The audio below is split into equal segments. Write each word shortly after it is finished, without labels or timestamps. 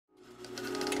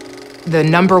The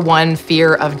 #1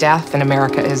 fear of death in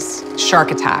America is shark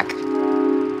attack.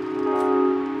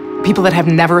 People that have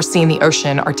never seen the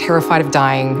ocean are terrified of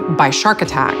dying by shark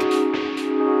attack.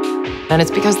 And it's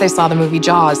because they saw the movie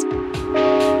Jaws.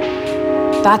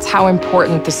 That's how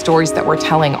important the stories that we're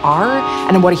telling are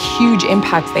and what a huge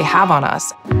impact they have on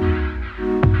us.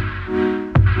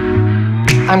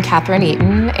 I'm Catherine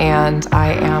Eaton, and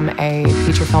I am a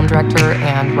feature film director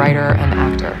and writer and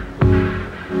actor.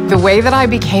 The way that I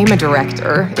became a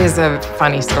director is a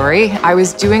funny story. I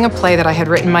was doing a play that I had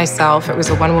written myself. It was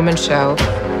a one-woman show.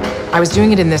 I was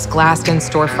doing it in this glassed-in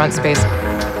storefront space,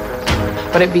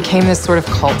 but it became this sort of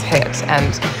cult hit,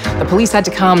 and the police had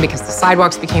to come because the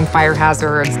sidewalks became fire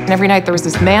hazards. And every night there was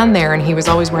this man there, and he was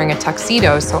always wearing a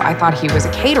tuxedo, so I thought he was a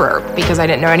caterer because I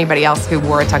didn't know anybody else who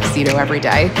wore a tuxedo every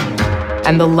day.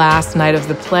 And the last night of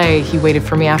the play, he waited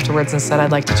for me afterwards and said,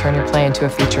 "I'd like to turn your play into a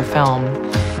feature film."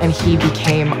 And he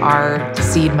became our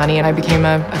seed money, and I became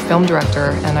a film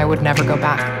director, and I would never go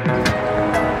back.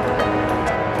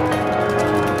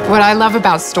 What I love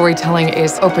about storytelling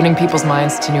is opening people's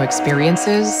minds to new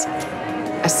experiences,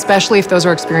 especially if those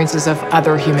are experiences of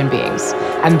other human beings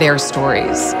and their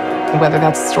stories. Whether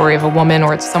that's the story of a woman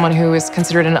or it's someone who is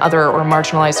considered an other or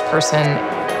marginalized person,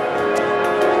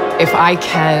 if I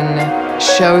can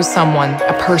show someone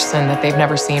a person that they've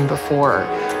never seen before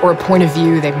or a point of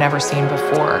view they've never seen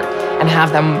before and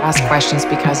have them ask questions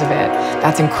because of it,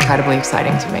 that's incredibly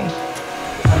exciting to me.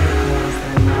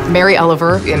 Mary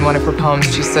Oliver, in one of her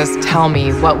poems, she says, "Tell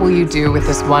me, what will you do with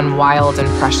this one wild and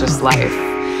precious life?"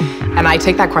 And I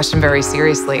take that question very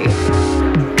seriously.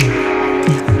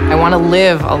 I want to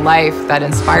live a life that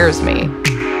inspires me,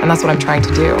 and that's what I'm trying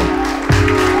to do.